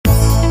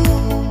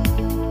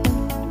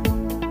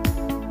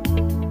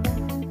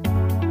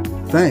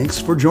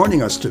Thanks for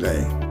joining us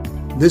today.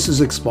 This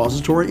is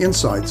Expository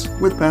Insights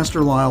with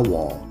Pastor Lyle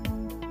Wall.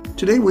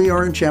 Today we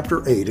are in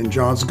chapter 8 in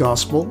John's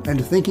Gospel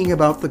and thinking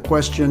about the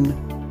question,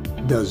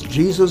 does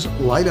Jesus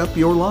light up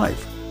your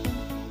life?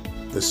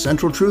 The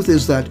central truth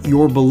is that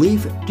your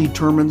belief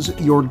determines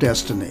your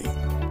destiny.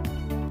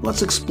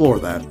 Let's explore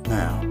that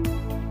now.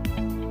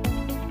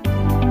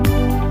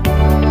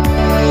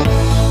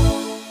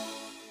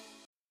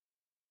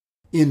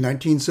 In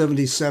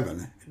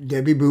 1977,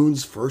 Debbie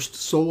Boone's first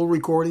solo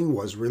recording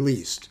was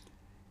released,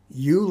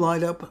 You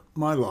Light Up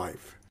My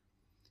Life.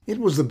 It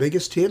was the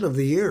biggest hit of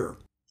the year,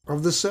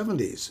 of the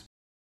 70s.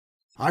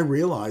 I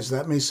realize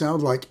that may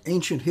sound like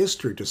ancient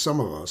history to some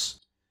of us,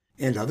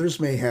 and others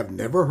may have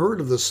never heard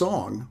of the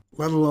song,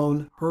 let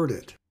alone heard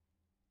it.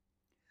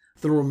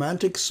 The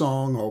romantic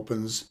song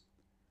opens,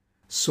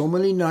 So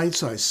many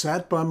nights I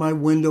sat by my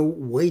window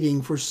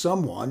waiting for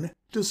someone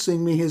to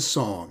sing me his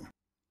song.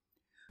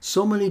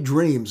 So many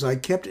dreams I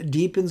kept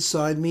deep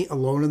inside me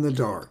alone in the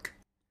dark.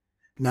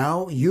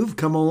 Now you've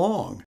come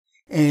along,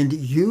 and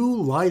you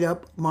light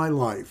up my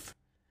life.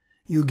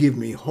 You give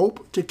me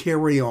hope to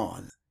carry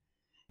on.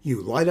 You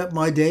light up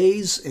my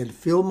days and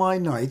fill my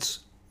nights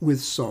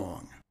with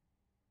song.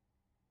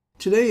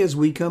 Today, as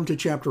we come to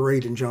chapter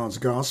 8 in John's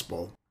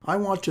Gospel, I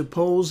want to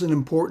pose an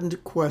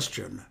important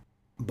question,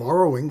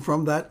 borrowing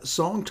from that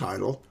song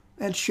title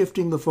and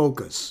shifting the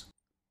focus.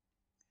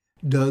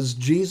 Does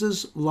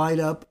Jesus light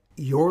up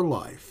your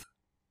life?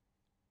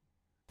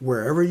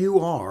 Wherever you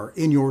are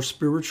in your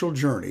spiritual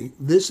journey,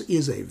 this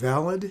is a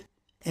valid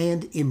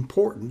and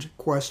important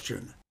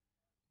question.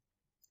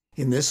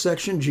 In this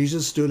section,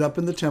 Jesus stood up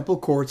in the temple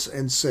courts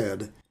and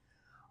said,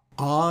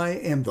 I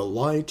am the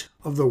light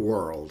of the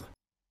world.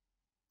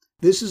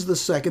 This is the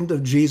second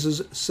of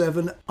Jesus'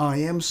 7 I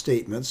am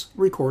statements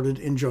recorded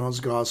in John's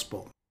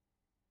Gospel.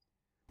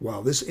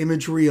 While this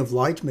imagery of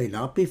light may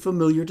not be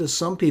familiar to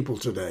some people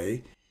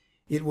today,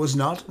 it was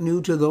not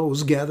new to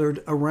those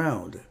gathered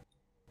around.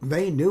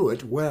 They knew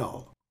it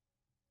well.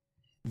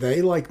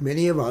 They, like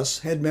many of us,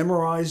 had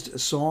memorized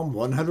Psalm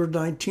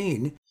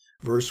 119,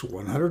 verse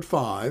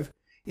 105,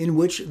 in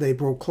which they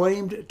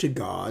proclaimed to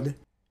God,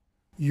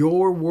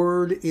 Your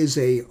word is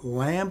a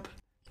lamp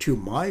to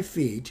my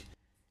feet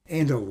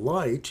and a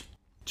light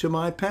to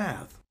my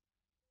path.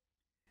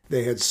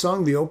 They had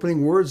sung the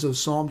opening words of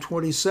Psalm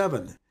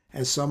 27,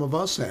 as some of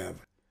us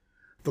have.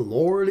 The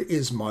Lord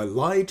is my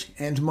light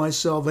and my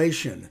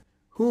salvation.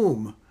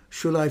 Whom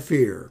should I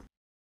fear?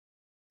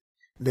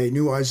 They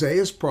knew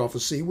Isaiah's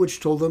prophecy,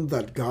 which told them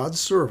that God's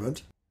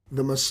servant,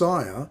 the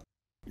Messiah,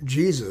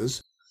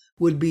 Jesus,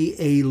 would be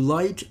a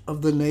light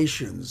of the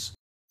nations,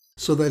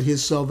 so that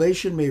his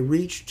salvation may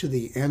reach to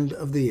the end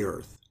of the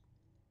earth.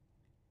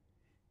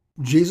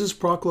 Jesus'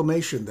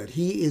 proclamation that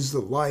he is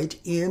the light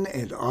in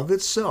and of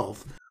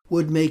itself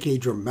would make a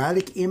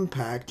dramatic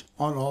impact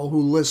on all who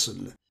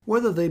listened,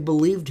 whether they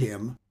believed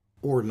him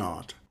or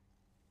not.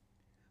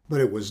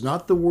 But it was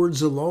not the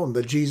words alone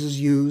that Jesus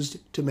used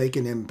to make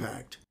an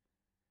impact.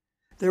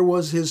 There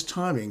was his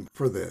timing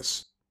for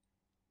this.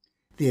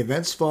 The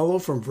events follow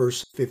from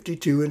verse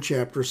 52 in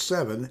chapter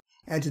 7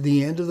 and to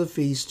the end of the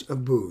Feast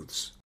of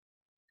Booths.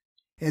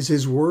 As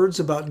his words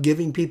about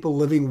giving people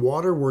living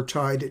water were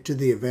tied to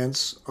the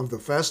events of the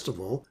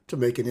festival to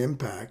make an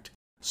impact,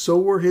 so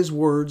were his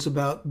words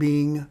about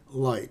being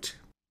light.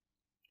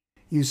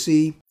 You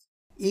see,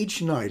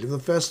 each night of the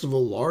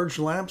festival, large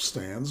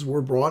lampstands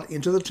were brought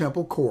into the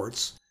temple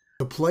courts.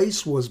 The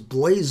place was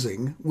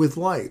blazing with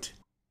light.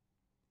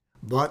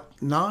 But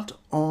not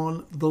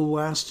on the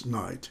last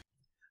night,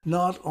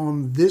 not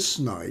on this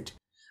night,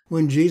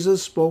 when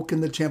Jesus spoke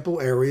in the temple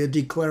area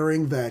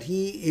declaring that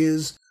he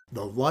is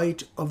the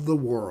light of the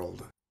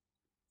world.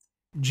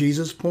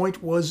 Jesus'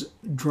 point was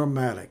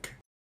dramatic.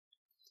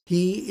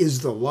 He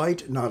is the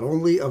light not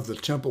only of the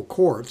temple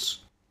courts,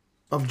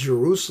 of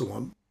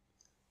Jerusalem,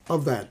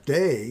 of that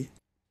day,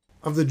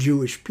 of the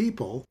Jewish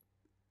people,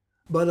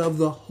 but of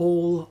the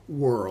whole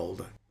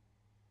world.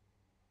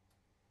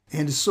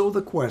 And so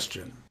the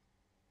question,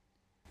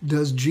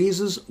 does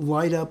Jesus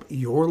light up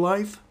your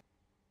life?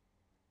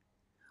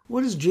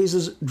 What is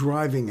Jesus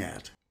driving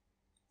at?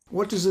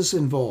 What does this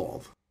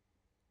involve?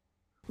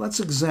 Let's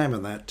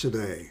examine that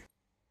today.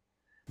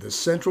 The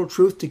central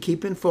truth to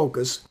keep in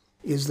focus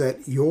is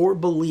that your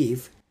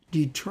belief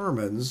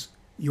determines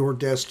your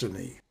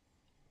destiny.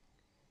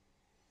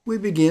 We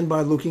begin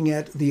by looking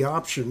at the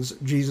options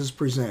Jesus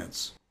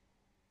presents.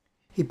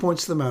 He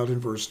points them out in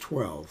verse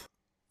 12.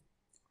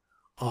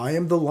 I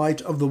am the light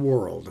of the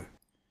world.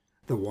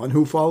 The one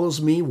who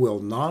follows me will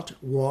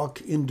not walk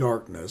in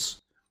darkness,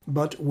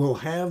 but will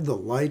have the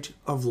light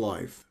of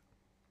life.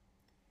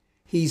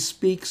 He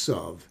speaks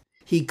of,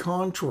 he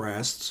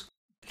contrasts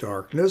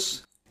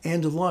darkness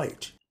and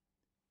light.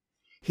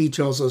 He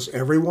tells us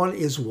everyone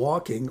is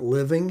walking,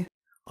 living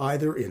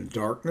either in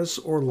darkness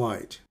or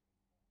light.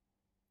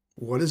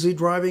 What is he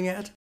driving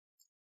at?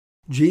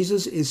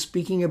 Jesus is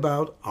speaking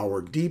about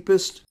our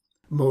deepest,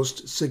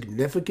 most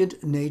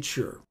significant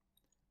nature,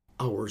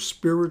 our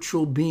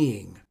spiritual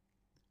being,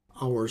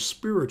 our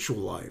spiritual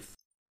life.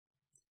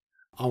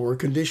 Our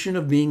condition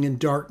of being in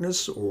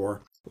darkness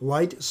or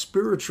light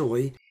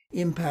spiritually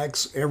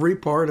impacts every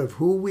part of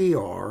who we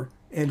are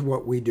and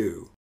what we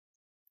do.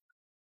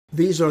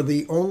 These are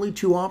the only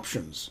two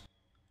options.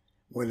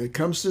 When it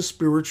comes to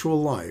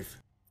spiritual life,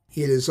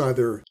 it is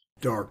either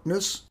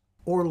darkness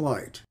or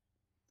light.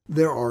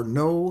 There are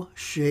no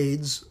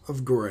shades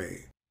of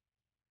gray.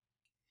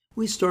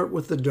 We start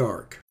with the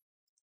dark,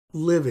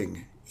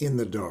 living in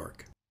the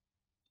dark.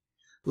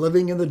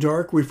 Living in the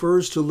dark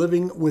refers to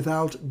living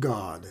without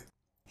God,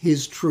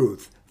 His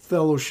truth,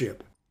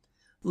 fellowship,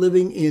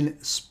 living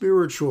in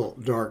spiritual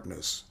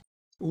darkness,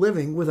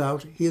 living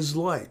without His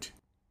light.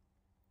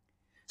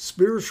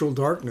 Spiritual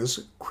darkness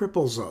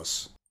cripples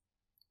us.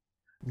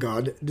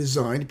 God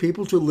designed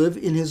people to live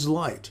in His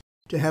light,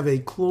 to have a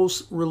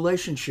close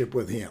relationship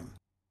with Him.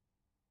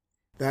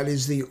 That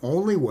is the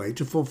only way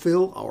to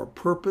fulfill our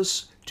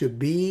purpose to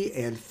be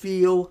and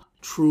feel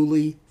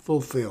truly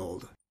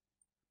fulfilled.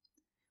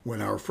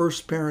 When our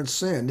first parents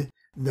sinned,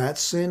 that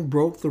sin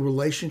broke the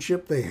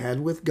relationship they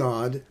had with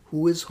God,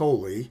 who is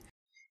holy,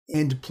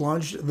 and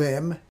plunged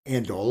them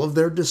and all of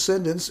their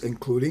descendants,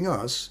 including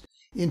us,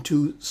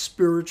 into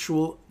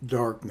spiritual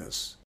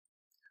darkness.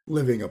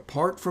 Living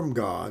apart from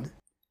God,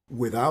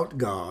 without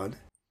God,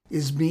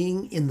 is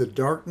being in the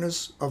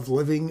darkness of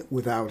living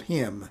without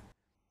Him,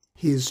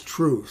 His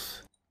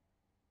truth,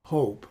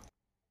 hope,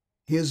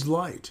 His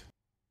light.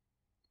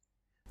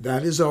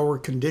 That is our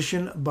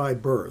condition by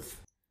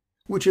birth,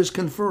 which is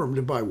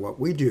confirmed by what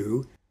we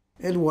do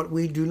and what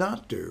we do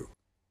not do.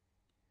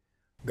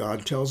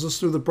 God tells us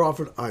through the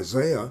prophet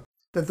Isaiah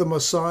that the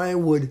Messiah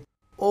would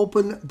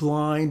open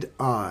blind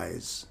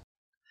eyes,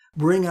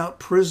 bring out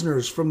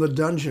prisoners from the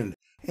dungeon,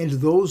 and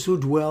those who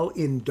dwell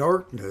in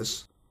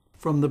darkness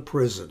from the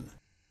prison.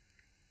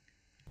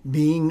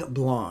 Being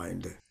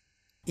blind,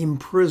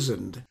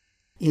 imprisoned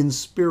in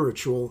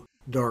spiritual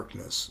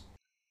darkness.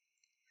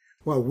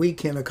 While we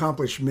can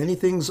accomplish many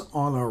things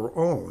on our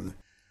own,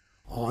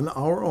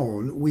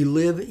 we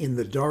live in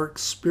the dark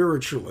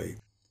spiritually,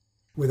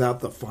 without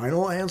the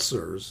final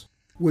answers,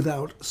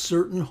 without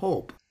certain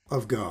hope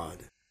of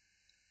God.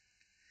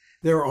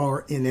 There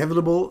are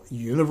inevitable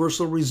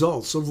universal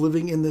results of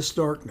living in this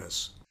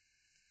darkness.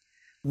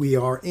 We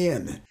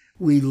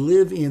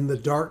live in the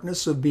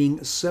darkness of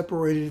being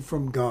separated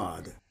from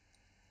God,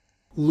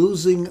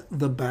 losing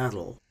the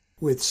battle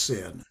with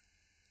sin.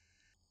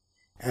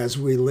 As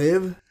we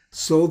live,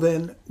 so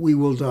then we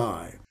will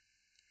die.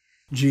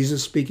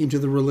 Jesus, speaking to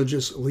the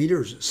religious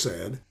leaders,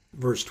 said,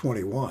 verse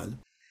 21,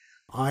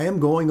 I am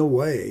going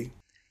away,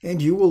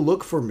 and you will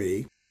look for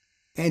me,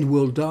 and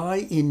will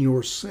die in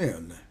your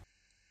sin.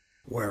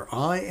 Where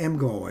I am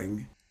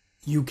going,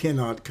 you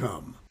cannot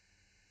come.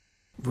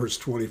 Verse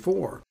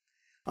 24,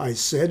 I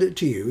said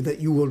to you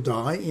that you will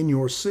die in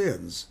your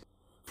sins,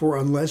 for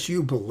unless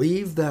you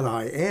believe that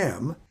I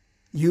am,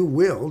 you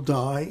will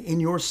die in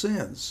your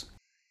sins.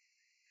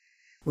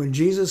 When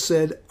Jesus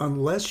said,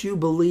 unless you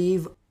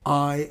believe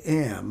I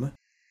am,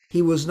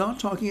 He was not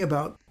talking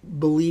about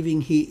believing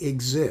He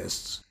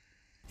exists.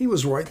 He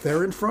was right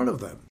there in front of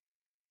them.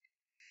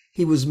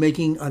 He was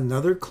making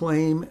another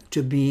claim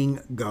to being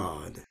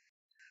God,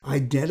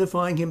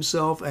 identifying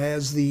Himself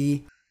as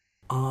the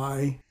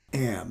I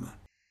am.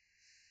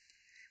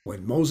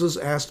 When Moses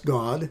asked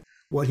God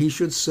what he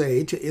should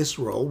say to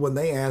Israel when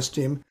they asked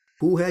him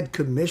who had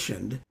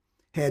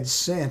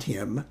sent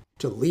him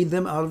to lead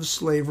them out of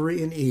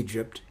slavery in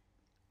Egypt,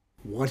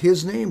 what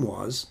his name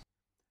was,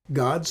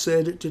 God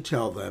said to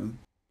tell them,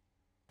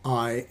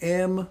 I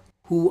am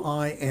who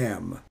I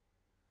am,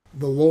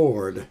 the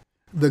Lord,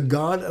 the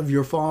God of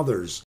your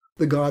fathers,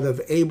 the God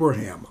of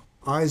Abraham,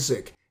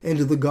 Isaac, and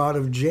the God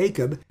of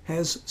Jacob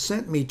has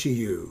sent me to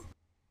you.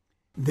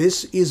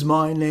 This is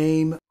my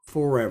name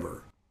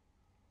forever.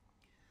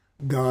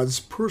 God's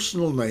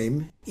personal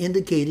name,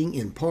 indicating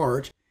in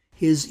part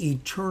His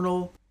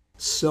eternal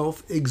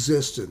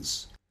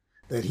self-existence,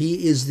 that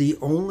He is the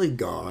only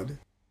God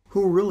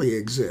who really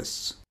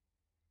exists.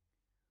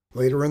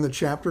 Later in the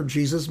chapter,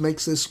 Jesus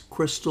makes this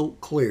crystal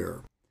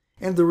clear,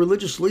 and the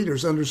religious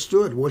leaders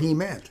understood what He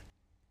meant.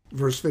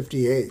 Verse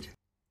 58,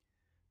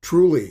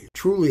 Truly,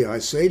 truly, I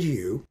say to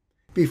you,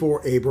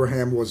 before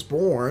Abraham was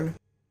born,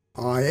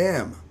 I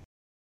am.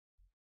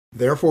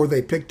 Therefore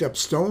they picked up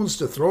stones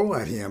to throw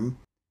at Him,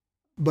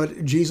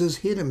 but Jesus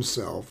hid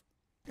Himself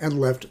and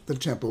left the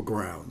temple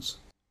grounds.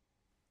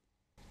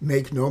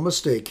 Make no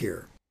mistake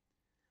here.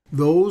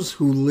 Those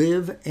who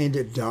live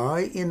and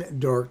die in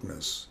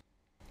darkness,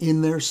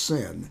 in their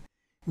sin,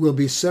 will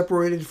be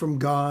separated from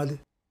God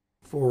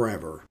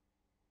forever.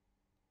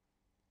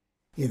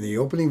 In the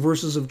opening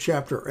verses of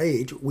chapter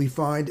 8, we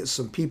find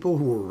some people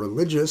who were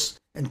religious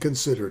and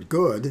considered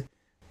good,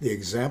 the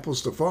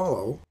examples to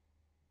follow,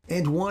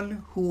 and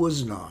one who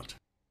was not.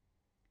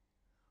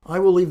 I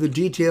will leave the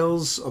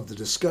details of the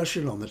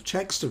discussion on the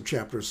text of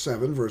chapter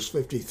 7, verse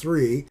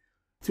 53,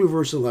 through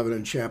verse 11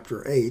 in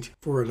chapter 8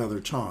 for another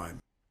time.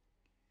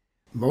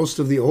 Most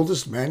of the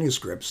oldest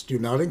manuscripts do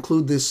not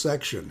include this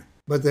section,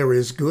 but there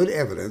is good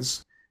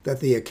evidence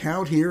that the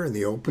account here in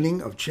the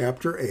opening of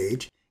chapter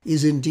 8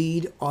 is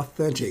indeed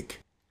authentic,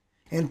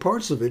 and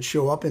parts of it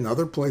show up in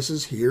other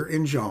places here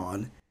in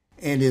John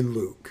and in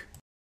Luke.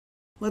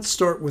 Let's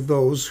start with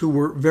those who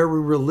were very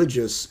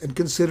religious and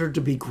considered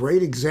to be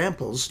great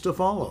examples to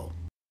follow.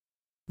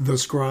 The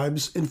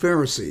scribes and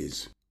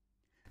Pharisees.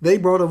 They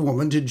brought a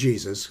woman to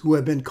Jesus who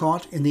had been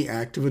caught in the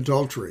act of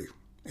adultery,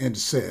 and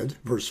said,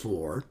 verse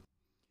 4,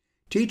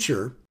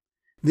 "Teacher,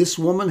 this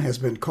woman has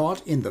been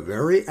caught in the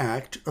very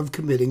act of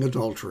committing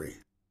adultery.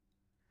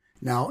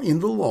 Now in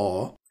the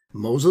law,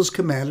 Moses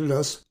commanded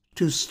us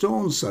to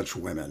stone such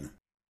women.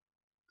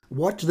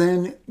 What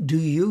then do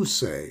you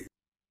say?"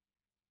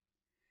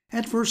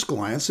 At first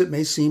glance, it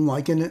may seem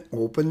like an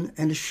open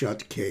and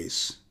shut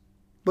case,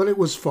 but it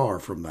was far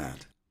from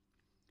that.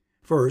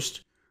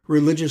 First,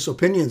 religious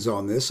opinions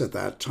on this at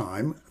that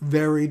time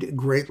varied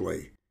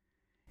greatly,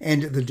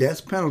 and the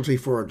death penalty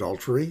for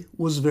adultery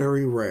was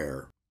very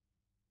rare.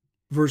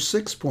 Verse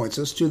 6 points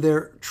us to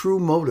their true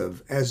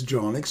motive, as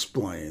John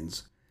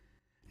explains.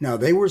 Now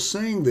they were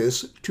saying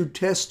this to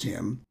test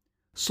him,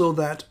 so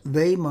that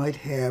they might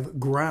have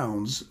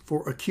grounds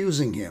for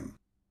accusing him.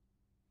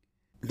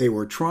 They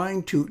were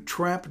trying to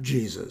trap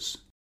Jesus.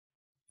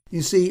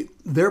 You see,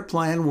 their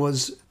plan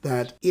was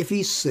that if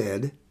he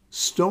said,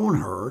 "Stone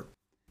her,"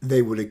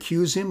 they would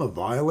accuse him of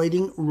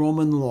violating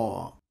Roman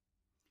law.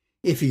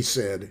 If he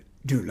said,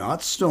 "Do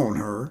not stone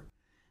her,"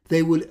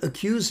 they would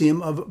accuse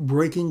him of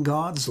breaking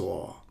God's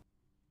law.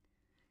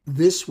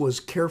 This was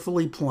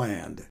carefully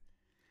planned.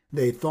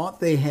 They thought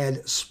they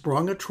had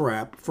sprung a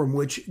trap from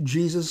which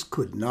Jesus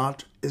could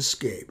not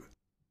escape.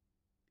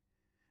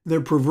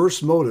 Their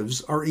perverse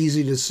motives are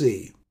easy to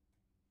see.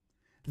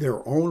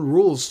 Their own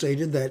rules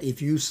stated that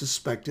if you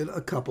suspected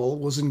a couple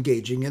was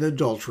engaging in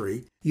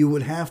adultery, you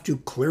would have to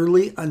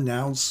clearly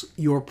announce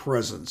your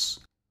presence,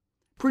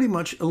 pretty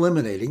much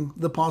eliminating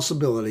the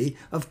possibility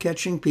of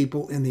catching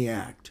people in the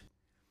act.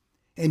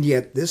 And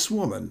yet this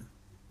woman,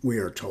 we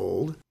are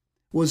told,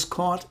 was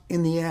caught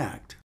in the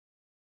act.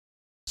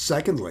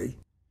 Secondly,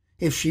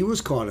 if she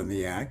was caught in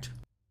the act,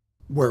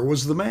 where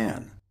was the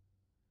man?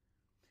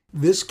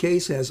 This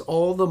case has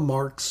all the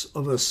marks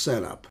of a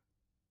setup.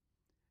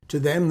 To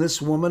them, this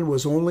woman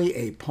was only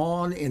a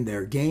pawn in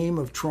their game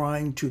of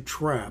trying to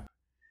trap,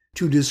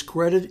 to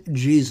discredit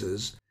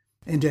Jesus,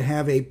 and to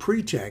have a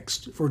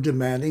pretext for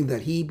demanding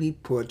that he be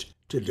put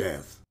to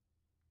death.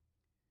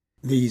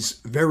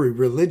 These very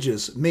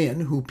religious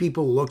men, who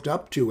people looked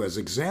up to as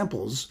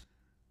examples,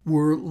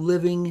 were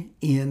living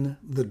in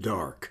the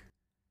dark.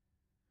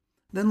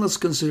 Then let's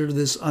consider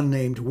this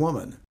unnamed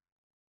woman.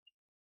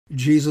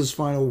 Jesus'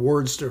 final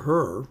words to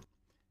her,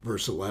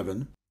 verse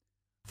 11,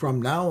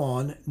 "From now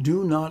on,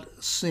 do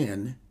not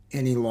sin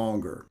any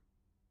longer."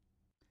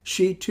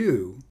 She,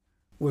 too,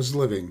 was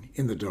living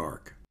in the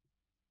dark.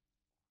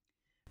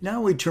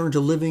 Now we turn to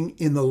living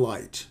in the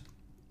light.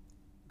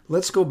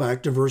 Let's go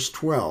back to verse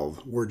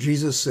 12, where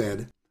Jesus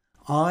said,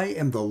 "I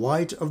am the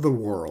light of the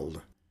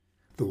world.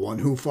 The one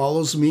who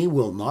follows me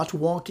will not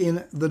walk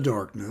in the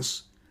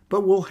darkness,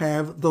 but will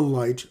have the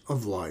light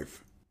of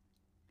life."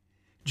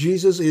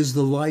 Jesus is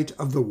the light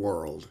of the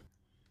world.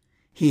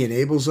 He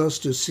enables us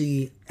to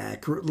see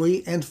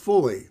accurately and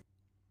fully.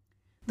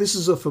 This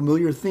is a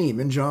familiar theme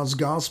in John's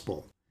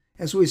Gospel,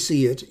 as we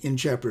see it in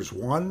chapters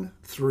 1,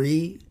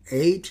 3,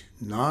 8,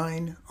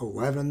 9,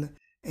 11,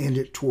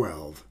 and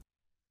 12.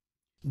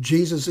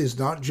 Jesus is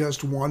not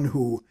just one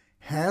who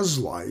has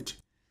light,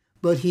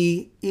 but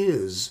he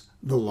is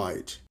the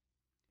light.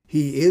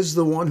 He is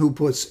the one who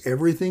puts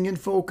everything in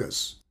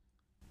focus: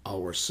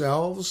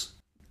 ourselves,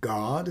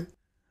 God,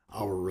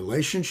 our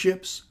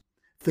relationships,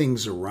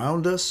 things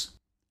around us,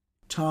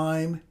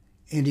 time,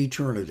 and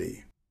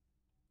eternity.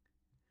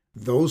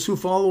 Those who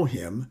follow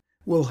him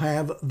will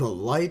have the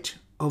light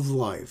of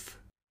life.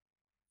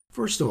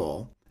 First of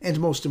all, and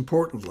most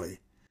importantly,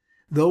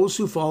 those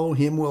who follow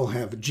him will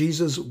have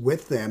Jesus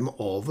with them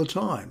all the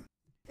time,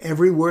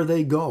 everywhere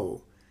they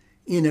go,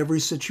 in every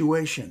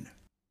situation.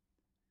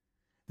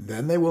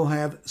 Then they will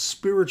have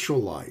spiritual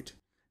light,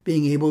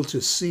 being able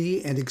to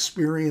see and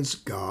experience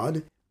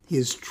God,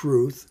 his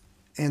truth,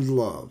 and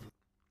love.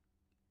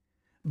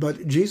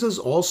 But Jesus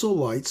also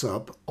lights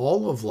up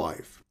all of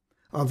life,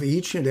 of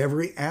each and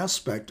every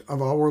aspect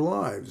of our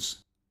lives.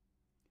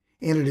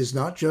 And it is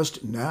not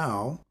just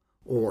now,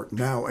 or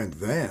now and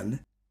then,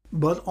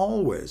 but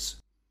always.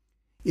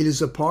 It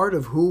is a part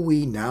of who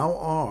we now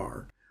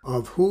are,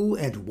 of who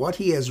and what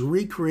he has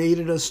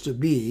recreated us to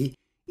be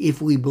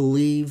if we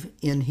believe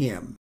in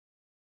him.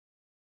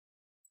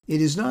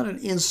 It is not an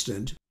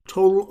instant,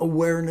 total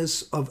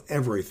awareness of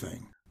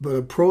everything, but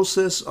a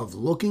process of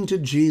looking to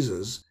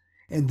Jesus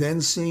and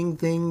then seeing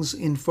things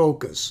in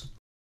focus,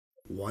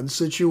 one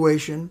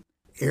situation,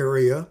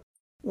 area,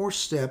 or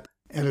step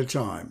at a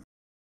time.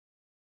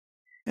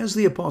 As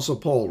the Apostle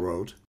Paul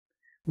wrote,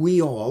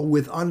 "We all,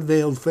 with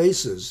unveiled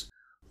faces,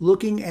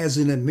 looking as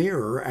in a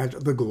mirror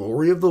at the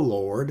glory of the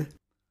Lord,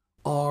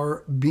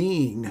 are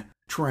being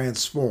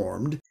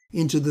transformed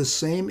into the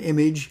same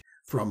image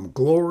from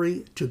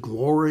glory to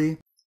glory,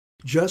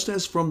 just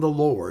as from the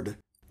Lord,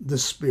 the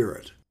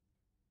Spirit."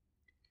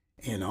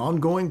 an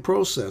ongoing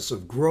process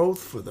of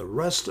growth for the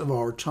rest of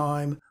our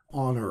time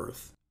on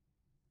earth.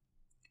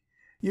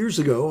 Years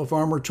ago, a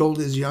farmer told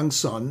his young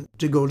son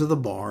to go to the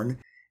barn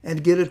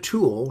and get a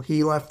tool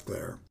he left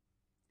there.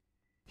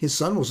 His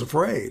son was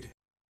afraid.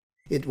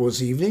 It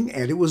was evening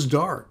and it was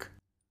dark.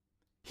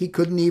 He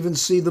couldn't even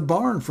see the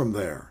barn from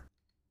there.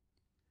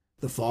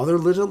 The father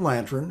lit a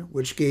lantern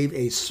which gave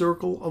a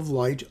circle of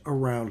light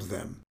around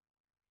them.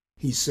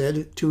 He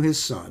said to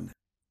his son,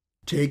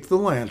 "Take the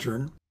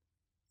lantern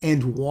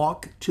and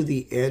walk to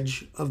the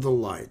edge of the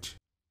light."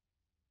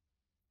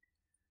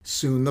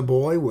 Soon the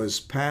boy was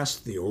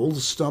past the old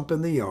stump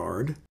in the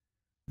yard,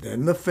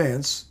 then the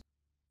fence,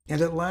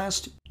 and at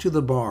last to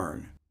the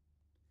barn.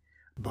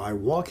 By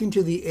walking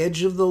to the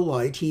edge of the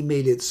light, he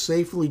made it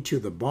safely to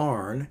the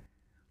barn,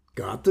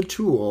 got the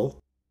tool,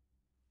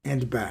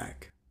 and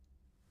back.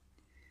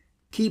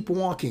 Keep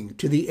walking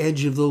to the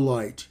edge of the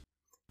light.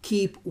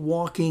 Keep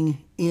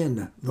walking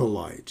in the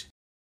light.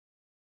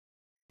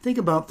 Think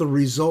about the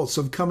results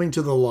of coming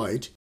to the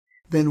light,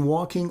 then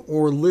walking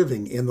or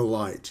living in the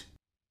light.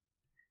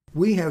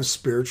 We have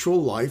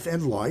spiritual life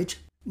and light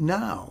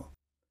now.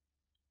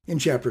 In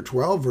chapter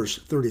 12, verse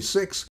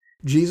 36,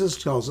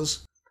 Jesus tells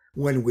us,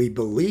 when we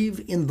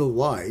believe in the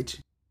light,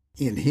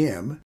 in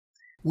Him,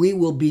 we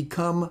will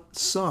become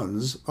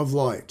sons of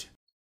light.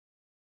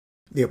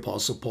 The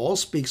Apostle Paul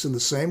speaks in the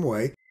same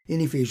way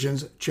in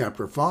Ephesians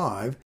chapter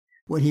 5,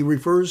 when he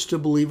refers to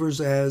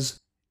believers as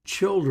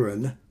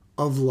children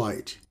of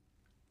light.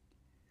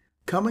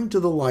 Coming to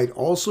the light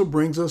also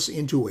brings us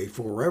into a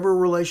forever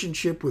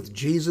relationship with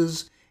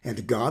Jesus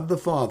and God the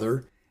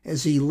Father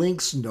as He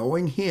links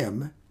knowing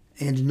Him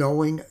and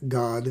knowing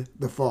God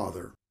the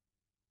Father.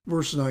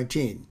 Verse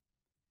 19,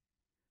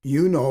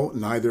 "You know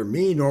neither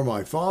me nor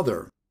my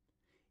Father.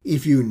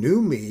 If you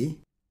knew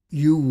me,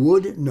 you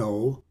would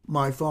know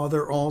my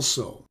Father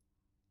also."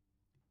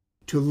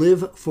 To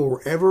live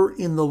forever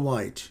in the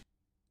light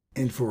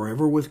and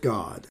forever with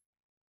God.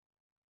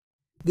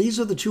 These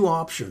are the two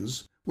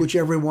options which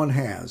everyone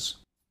has.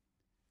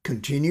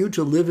 Continue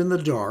to live in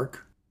the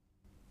dark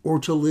or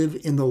to live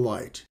in the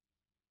light.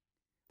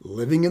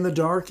 Living in the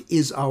dark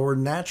is our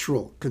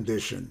natural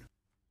condition.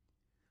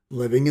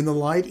 Living in the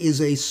light is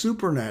a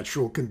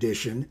supernatural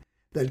condition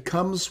that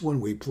comes when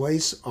we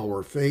place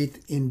our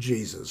faith in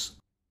Jesus.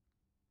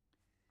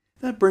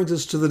 That brings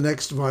us to the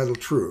next vital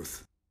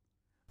truth,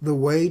 the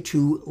way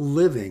to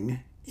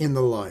living in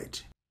the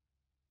light,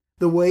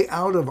 the way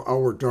out of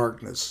our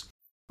darkness,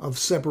 of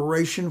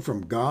separation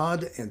from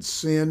God and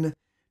sin,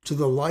 to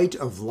the light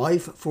of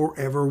life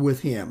forever with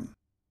Him.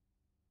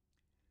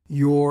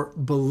 Your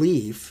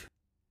belief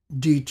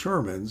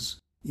determines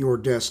your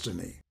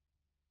destiny.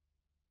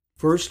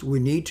 First, we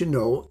need to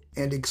know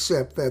and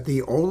accept that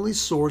the only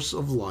source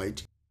of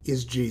light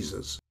is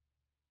Jesus.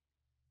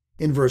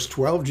 In verse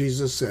 12,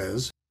 Jesus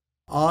says,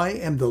 "I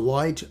am the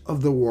light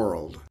of the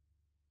world."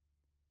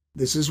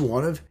 This is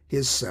one of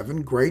His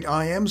 7 great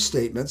I am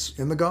statements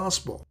in the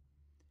Gospel.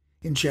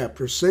 In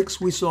chapter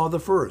 6, we saw the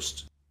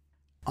first,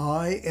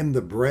 "I am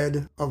the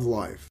bread of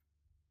life."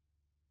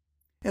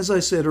 As I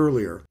said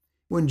earlier,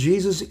 when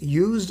Jesus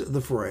used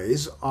the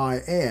phrase, "I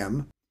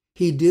am,"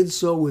 He did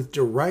so with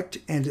direct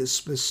and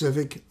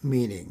specific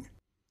meaning.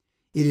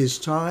 It is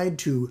tied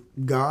to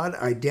God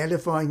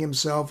identifying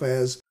Himself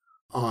as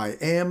 "I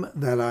am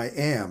that I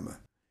am,"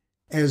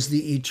 as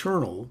the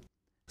eternal,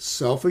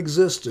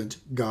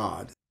 self-existent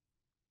God.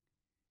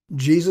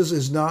 Jesus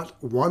is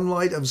not one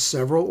light of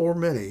several or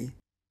many,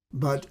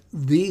 but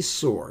the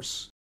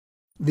source,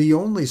 the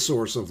only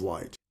source of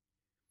light.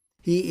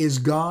 He is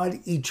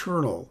God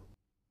eternal,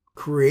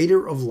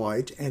 creator of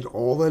light and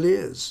all that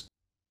is.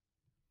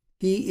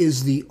 He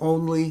is the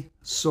only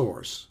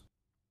source.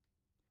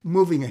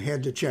 Moving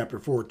ahead to chapter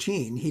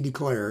 14, He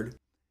declared,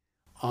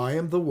 "I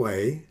am the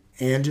way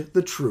and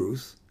the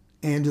truth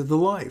and the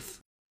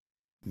life.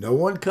 No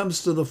one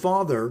comes to the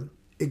Father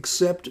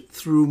except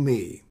through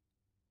me."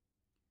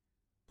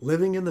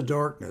 Living in the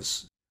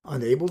darkness,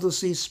 unable to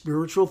see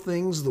spiritual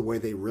things the way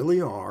they really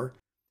are,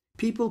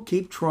 people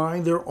keep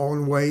trying their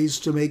own ways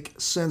to make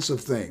sense of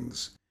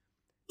things,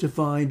 to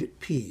find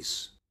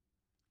peace,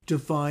 to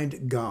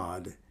find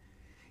God,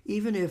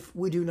 even if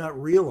we do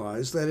not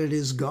realize that it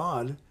is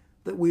God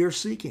that we are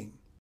seeking.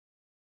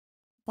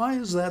 Why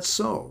is that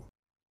so?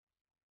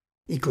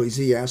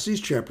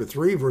 Ecclesiastes chapter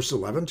 3, verse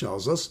 11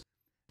 tells us,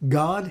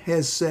 God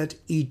has set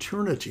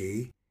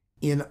eternity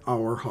in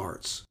our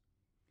hearts.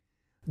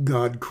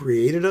 God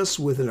created us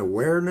with an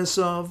awareness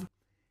of,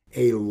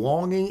 a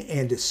longing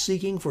and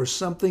seeking for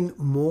something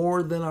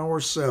more than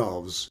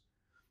ourselves,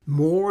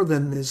 more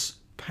than this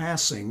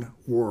passing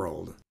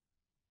world.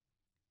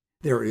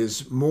 There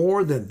is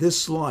more than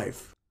this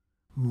life,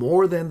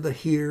 more than the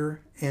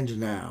here and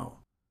now.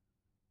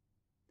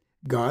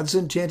 God's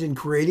intent in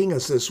creating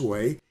us this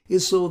way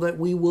is so that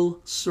we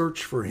will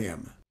search for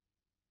Him.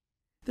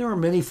 There are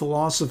many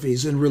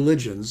philosophies and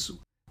religions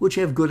which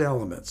have good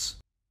elements.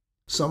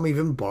 Some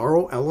even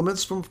borrow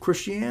elements from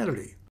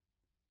Christianity.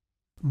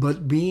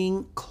 But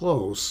being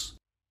close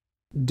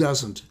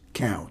doesn't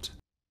count.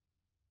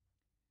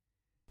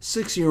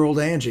 6-year-old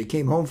Angie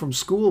came home from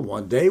school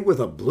one day with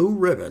a blue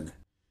ribbon.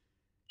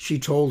 She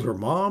told her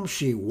mom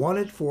she won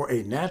it for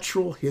a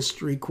natural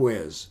history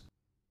quiz.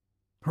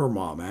 Her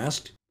mom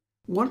asked,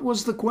 "What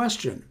was the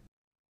question?"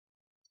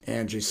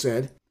 Angie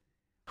said,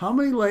 "How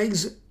many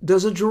legs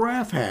does a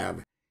giraffe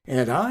have?"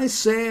 And I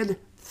said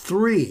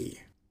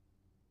 3.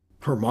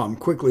 Her mom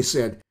quickly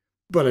said,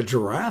 "But a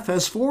giraffe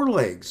has 4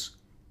 legs."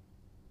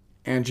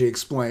 Angie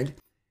explained,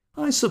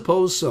 "I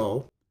suppose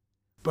so,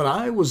 but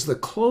I was the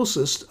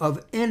closest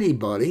of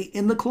anybody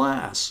in the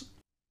class."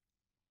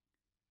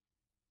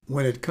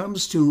 When it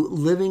comes to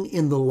living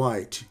in the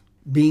light,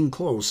 being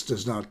close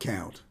does not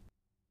count.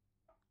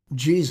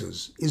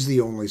 Jesus is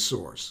the only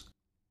source.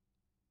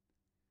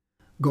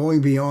 Going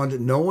beyond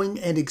knowing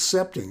and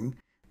accepting,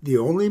 the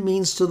only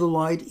means to the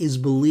light is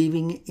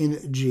believing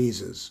in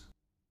Jesus.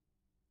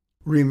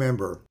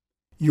 Remember,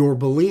 your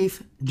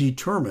belief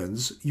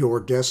determines your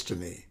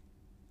destiny.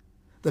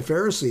 The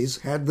Pharisees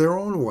had their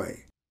own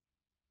way.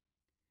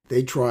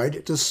 They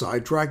tried to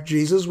sidetrack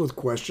Jesus with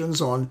questions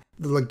on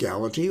the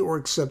legality or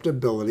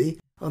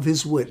acceptability of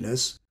his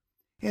witness,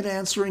 and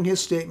answering his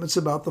statements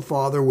about the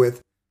Father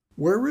with,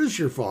 "Where is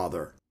your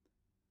Father?"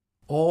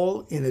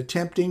 all in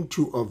attempting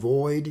to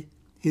avoid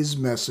his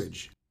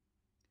message.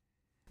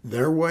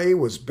 Their way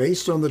was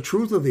based on the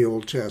truth of the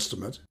Old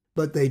Testament,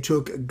 but they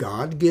took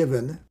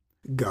God-given,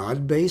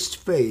 God-based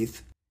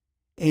faith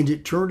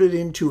and turned it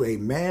into a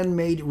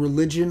man-made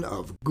religion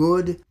of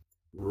good,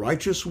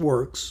 righteous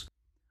works,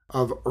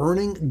 of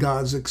earning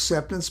God's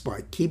acceptance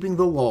by keeping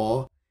the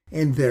law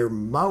and their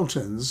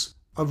mountains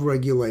of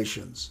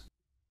regulations.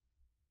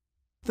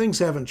 Things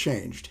haven't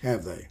changed,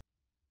 have they?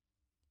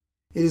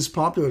 It is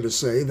popular to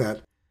say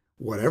that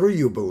whatever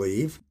you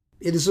believe,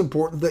 it is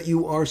important that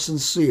you are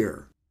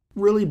sincere,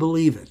 really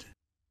believe it.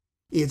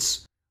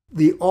 It's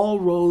the all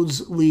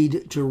roads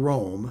lead to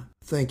Rome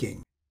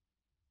thinking.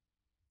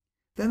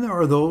 Then there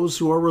are those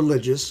who are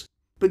religious,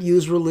 but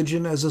use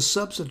religion as a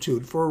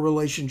substitute for a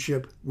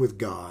relationship with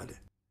God.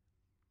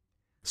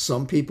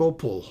 Some people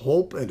pull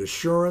hope and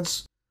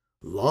assurance,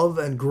 love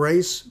and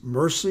grace,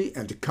 mercy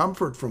and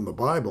comfort from the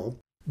Bible,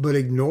 but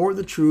ignore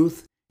the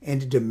truth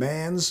and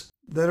demands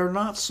that are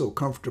not so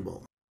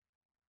comfortable.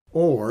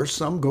 Or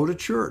some go to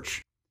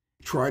church,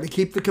 try to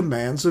keep the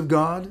commands of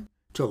God,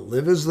 to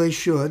live as they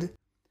should,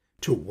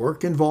 to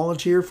work and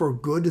volunteer for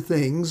good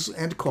things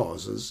and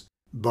causes,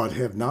 but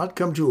have not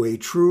come to a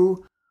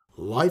true,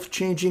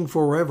 life-changing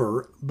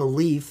forever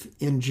belief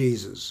in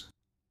Jesus.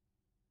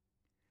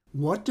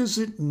 What does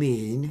it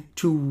mean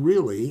to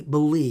really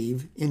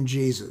believe in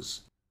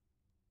Jesus?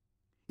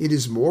 It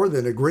is more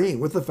than agreeing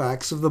with the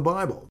facts of the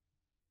Bible.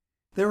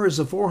 There is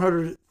a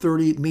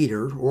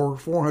 430-meter or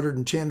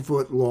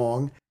 410-foot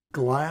long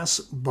glass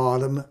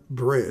bottom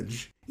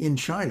bridge in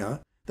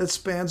China that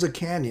spans a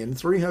canyon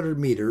 300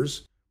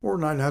 meters or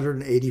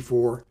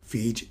 984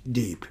 feet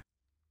deep.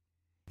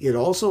 It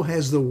also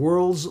has the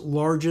world's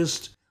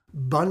largest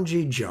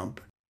bungee jump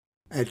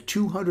at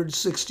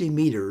 260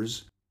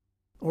 meters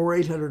or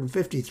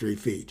 853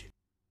 feet.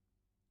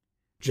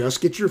 Just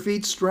get your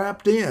feet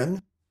strapped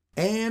in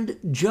and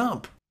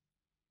jump.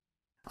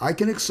 I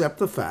can accept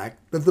the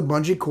fact that the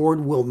bungee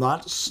cord will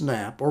not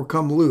snap or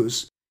come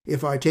loose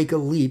if I take a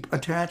leap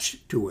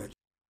attached to it.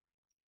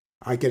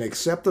 I can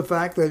accept the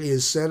fact that it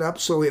is set up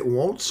so it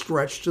won't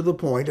stretch to the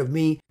point of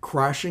me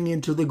crashing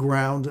into the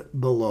ground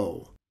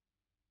below.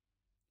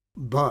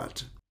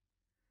 But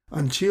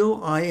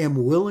until I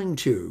am willing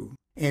to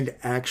and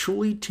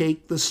actually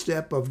take the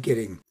step of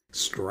getting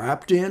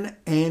strapped in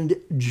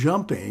and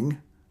jumping,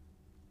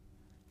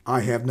 I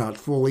have not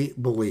fully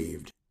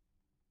believed.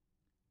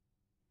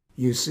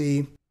 You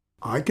see,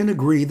 I can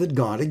agree that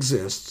God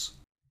exists,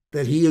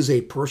 that he is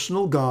a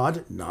personal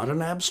God, not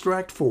an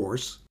abstract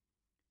force,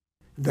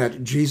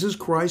 that Jesus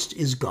Christ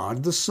is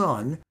God the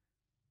Son,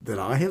 that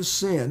I have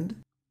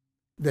sinned,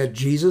 that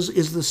Jesus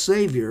is the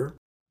Savior,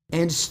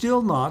 and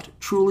still not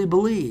truly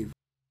believe.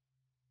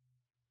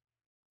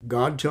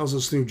 God tells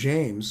us through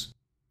James,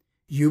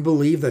 "You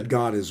believe that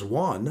God is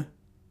one.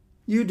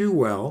 You do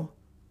well.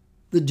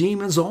 The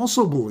demons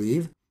also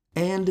believe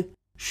and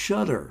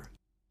shudder."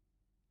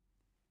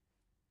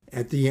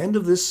 At the end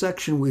of this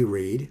section we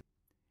read,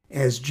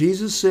 "As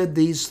Jesus said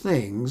these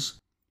things,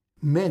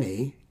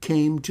 many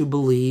came to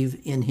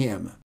believe in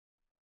him."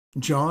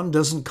 John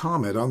doesn't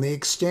comment on the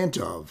extent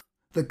of,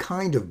 the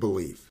kind of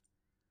belief.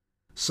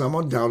 Some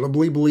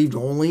undoubtedly believed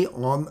only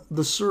on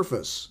the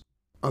surface,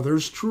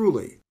 others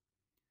truly.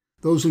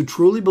 Those who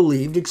truly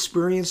believed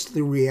experienced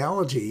the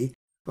reality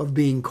of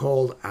being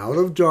called out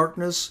of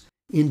darkness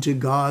into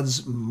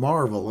God's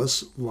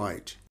marvelous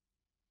light.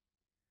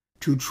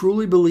 To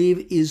truly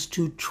believe is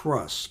to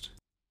trust,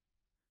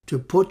 to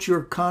put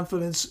your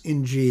confidence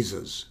in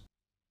Jesus,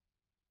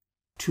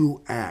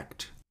 to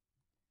act,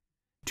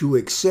 to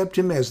accept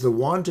him as the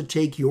one to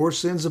take your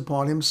sins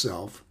upon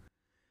himself,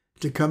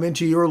 to come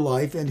into your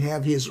life and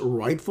have his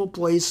rightful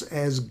place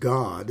as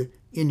God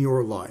in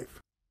your life.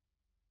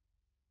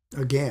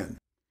 Again,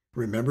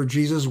 remember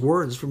Jesus'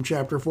 words from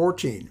chapter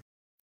 14.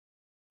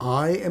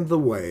 "I am the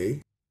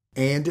way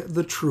and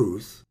the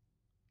truth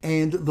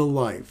and the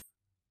life.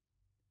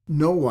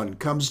 No one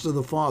comes to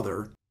the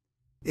Father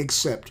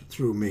except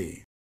through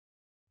me.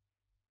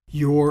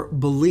 Your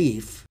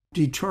belief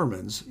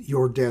determines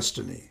your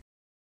destiny.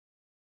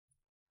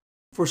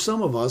 For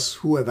some of us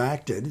who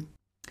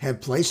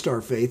have placed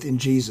our faith in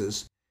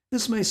Jesus,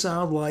 this may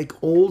sound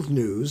like old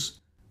news,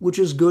 which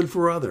is good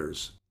for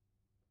others.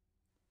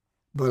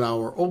 But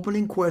our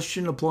opening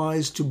question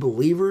applies to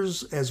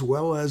believers as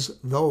well as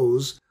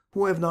those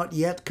who have not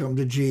yet come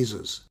to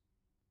Jesus.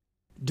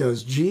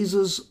 Does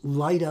Jesus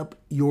light up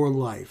your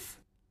life?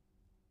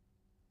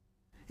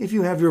 If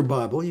you have your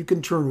Bible, you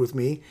can turn with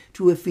me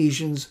to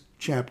Ephesians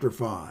chapter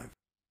 5.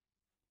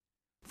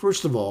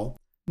 First of all,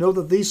 know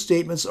that these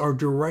statements are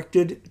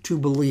directed to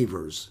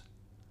believers,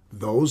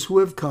 those who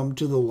have come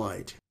to the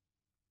light.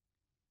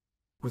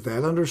 With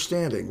that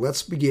understanding,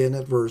 let's begin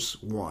at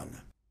verse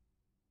 1.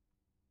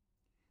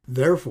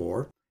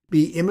 Therefore,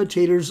 be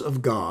imitators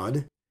of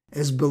God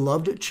as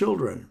beloved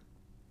children,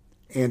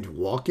 and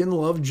walk in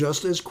love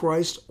just as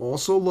Christ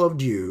also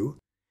loved you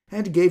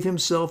and gave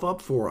himself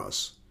up for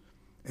us,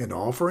 an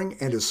offering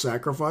and a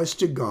sacrifice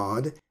to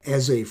God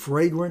as a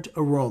fragrant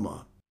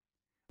aroma.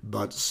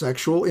 But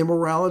sexual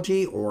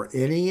immorality or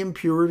any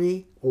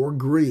impurity or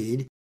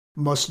greed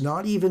must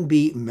not even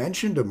be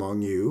mentioned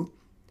among you,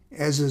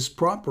 as is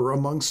proper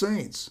among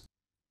saints.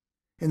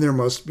 And there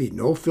must be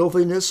no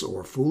filthiness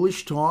or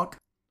foolish talk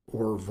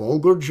or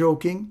vulgar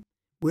joking,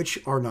 which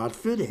are not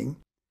fitting,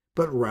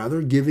 but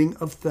rather giving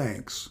of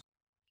thanks.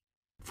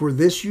 For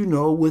this you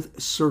know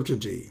with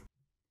certainty,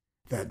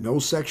 that no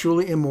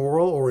sexually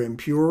immoral or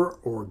impure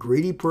or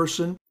greedy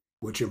person,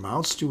 which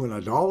amounts to an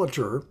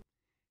idolater,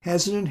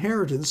 has an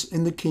inheritance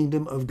in the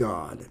kingdom of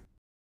God.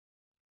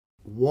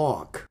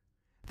 Walk,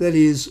 that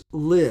is,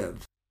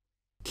 live,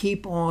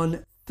 keep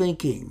on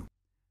thinking,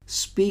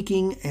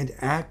 speaking, and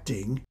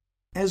acting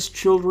as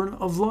children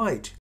of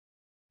light.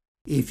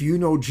 If you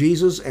know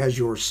Jesus as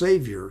your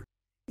Savior,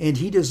 and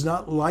he does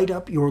not light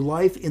up your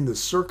life in the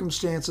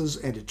circumstances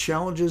and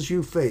challenges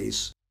you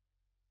face,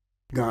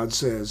 God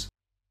says,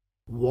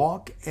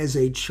 walk as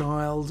a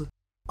child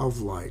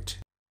of light.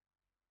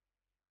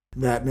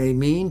 That may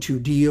mean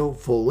to deal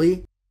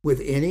fully with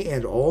any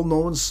and all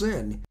known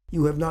sin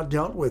you have not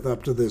dealt with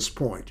up to this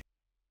point,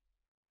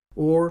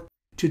 or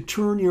to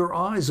turn your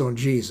eyes on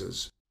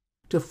Jesus,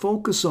 to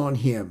focus on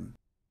him,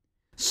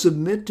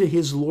 submit to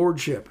his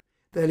lordship,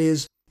 that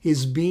is,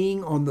 his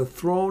being on the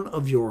throne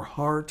of your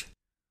heart,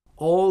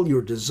 all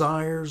your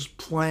desires,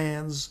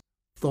 plans,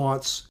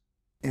 thoughts,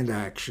 and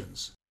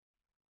actions.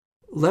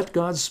 Let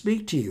God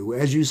speak to you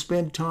as you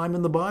spend time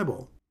in the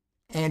Bible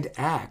and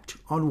act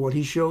on what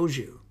he shows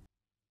you.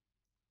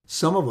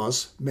 Some of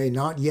us may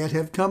not yet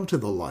have come to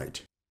the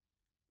light.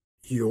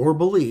 Your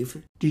belief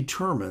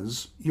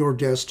determines your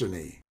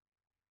destiny.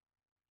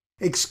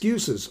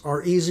 Excuses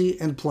are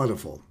easy and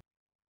plentiful.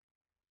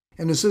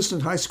 An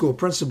assistant high school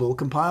principal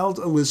compiled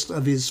a list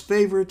of his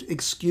favorite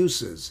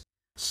excuses,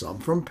 some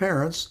from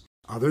parents,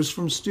 others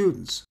from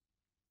students.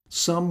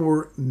 Some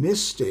were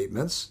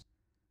misstatements,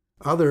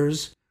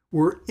 others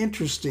were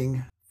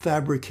interesting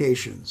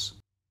fabrications.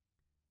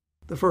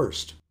 The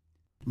first,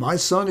 my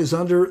son is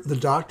under the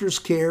doctor's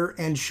care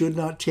and should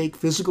not take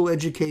physical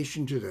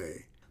education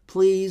today.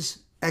 Please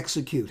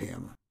execute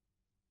him.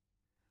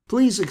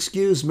 Please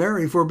excuse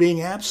Mary for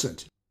being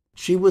absent.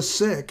 She was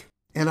sick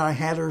and I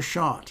had her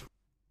shot.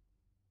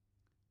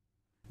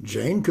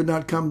 Jane could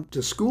not come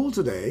to school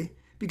today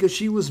because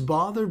she was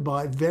bothered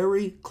by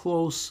very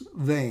close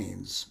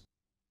veins.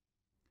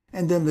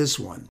 And then this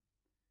one.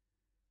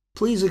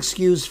 Please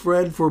excuse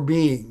Fred for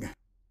being.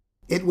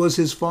 It was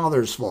his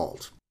father's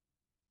fault.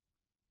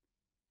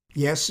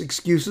 Yes,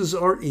 excuses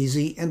are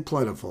easy and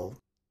plentiful,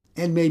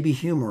 and may be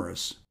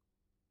humorous.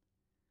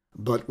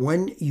 But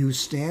when you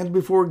stand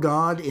before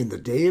God in the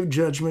day of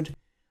judgment,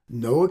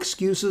 no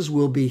excuses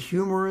will be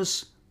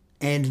humorous,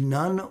 and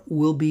none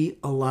will be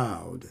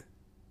allowed.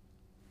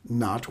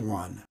 Not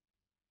one.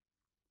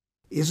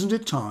 Isn't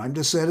it time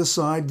to set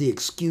aside the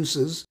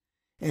excuses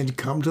and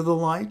come to the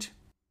light?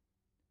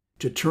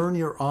 To turn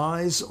your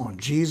eyes on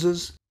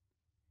Jesus,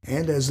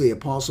 and as the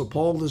Apostle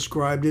Paul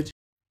described it,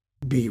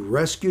 be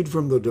rescued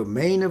from the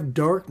domain of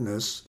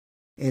darkness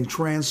and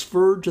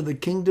transferred to the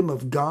kingdom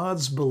of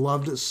God's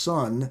beloved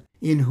Son,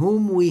 in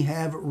whom we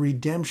have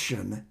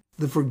redemption,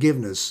 the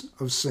forgiveness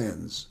of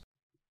sins.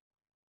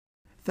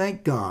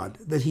 Thank God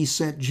that he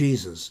sent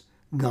Jesus,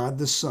 God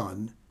the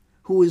Son,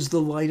 who is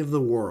the light of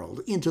the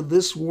world, into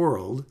this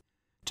world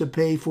to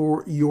pay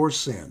for your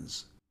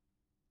sins.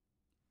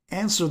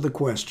 Answer the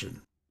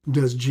question,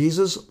 does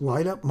Jesus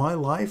light up my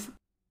life?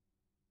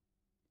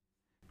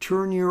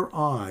 Turn your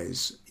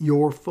eyes,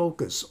 your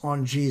focus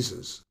on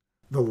Jesus,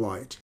 the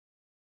light.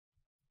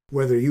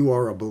 Whether you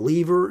are a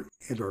believer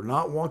and are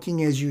not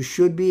walking as you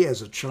should be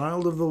as a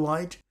child of the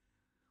light,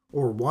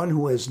 or one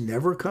who has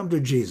never come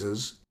to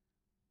Jesus,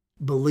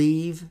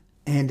 believe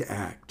and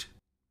act.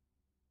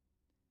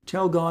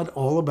 Tell God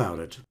all about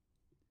it.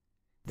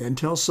 Then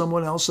tell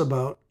someone else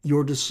about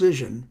your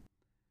decision,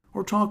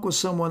 or talk with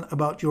someone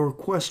about your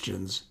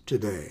questions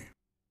today.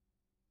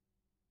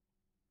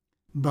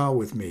 Bow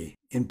with me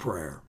in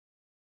prayer.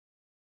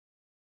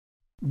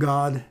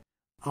 God,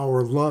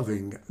 our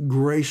loving,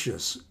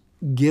 gracious,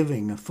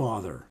 giving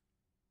Father,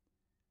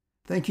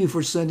 thank you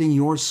for sending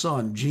your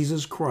Son,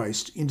 Jesus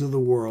Christ, into the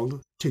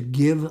world to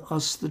give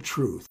us the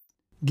truth,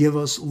 give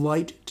us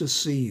light to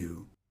see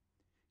you,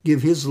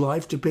 give his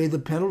life to pay the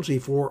penalty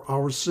for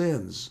our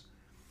sins,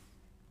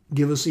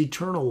 give us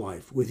eternal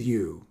life with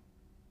you.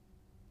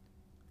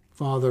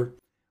 Father,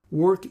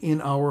 work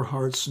in our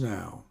hearts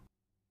now,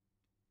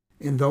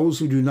 in those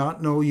who do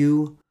not know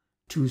you,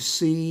 to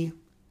see,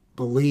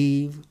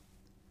 believe,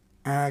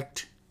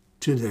 act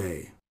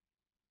today,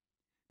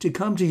 to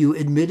come to you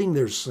admitting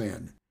their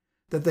sin,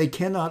 that they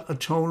cannot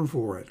atone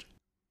for it,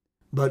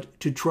 but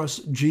to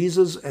trust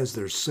Jesus as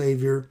their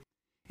Savior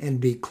and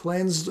be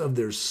cleansed of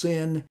their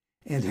sin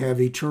and have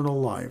eternal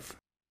life.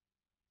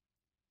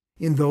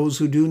 In those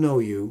who do know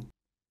you,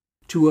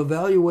 to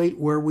evaluate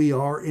where we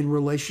are in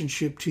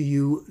relationship to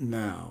you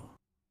now,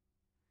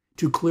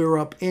 to clear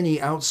up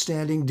any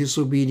outstanding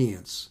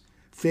disobedience,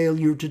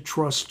 failure to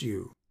trust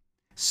you,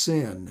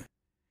 sin,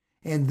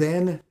 and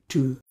then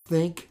to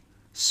think,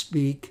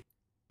 speak,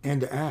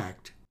 and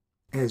act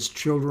as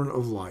children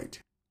of light.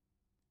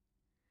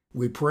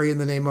 We pray in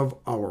the name of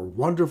our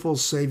wonderful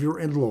Savior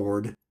and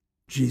Lord,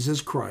 Jesus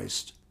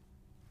Christ.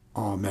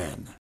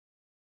 Amen.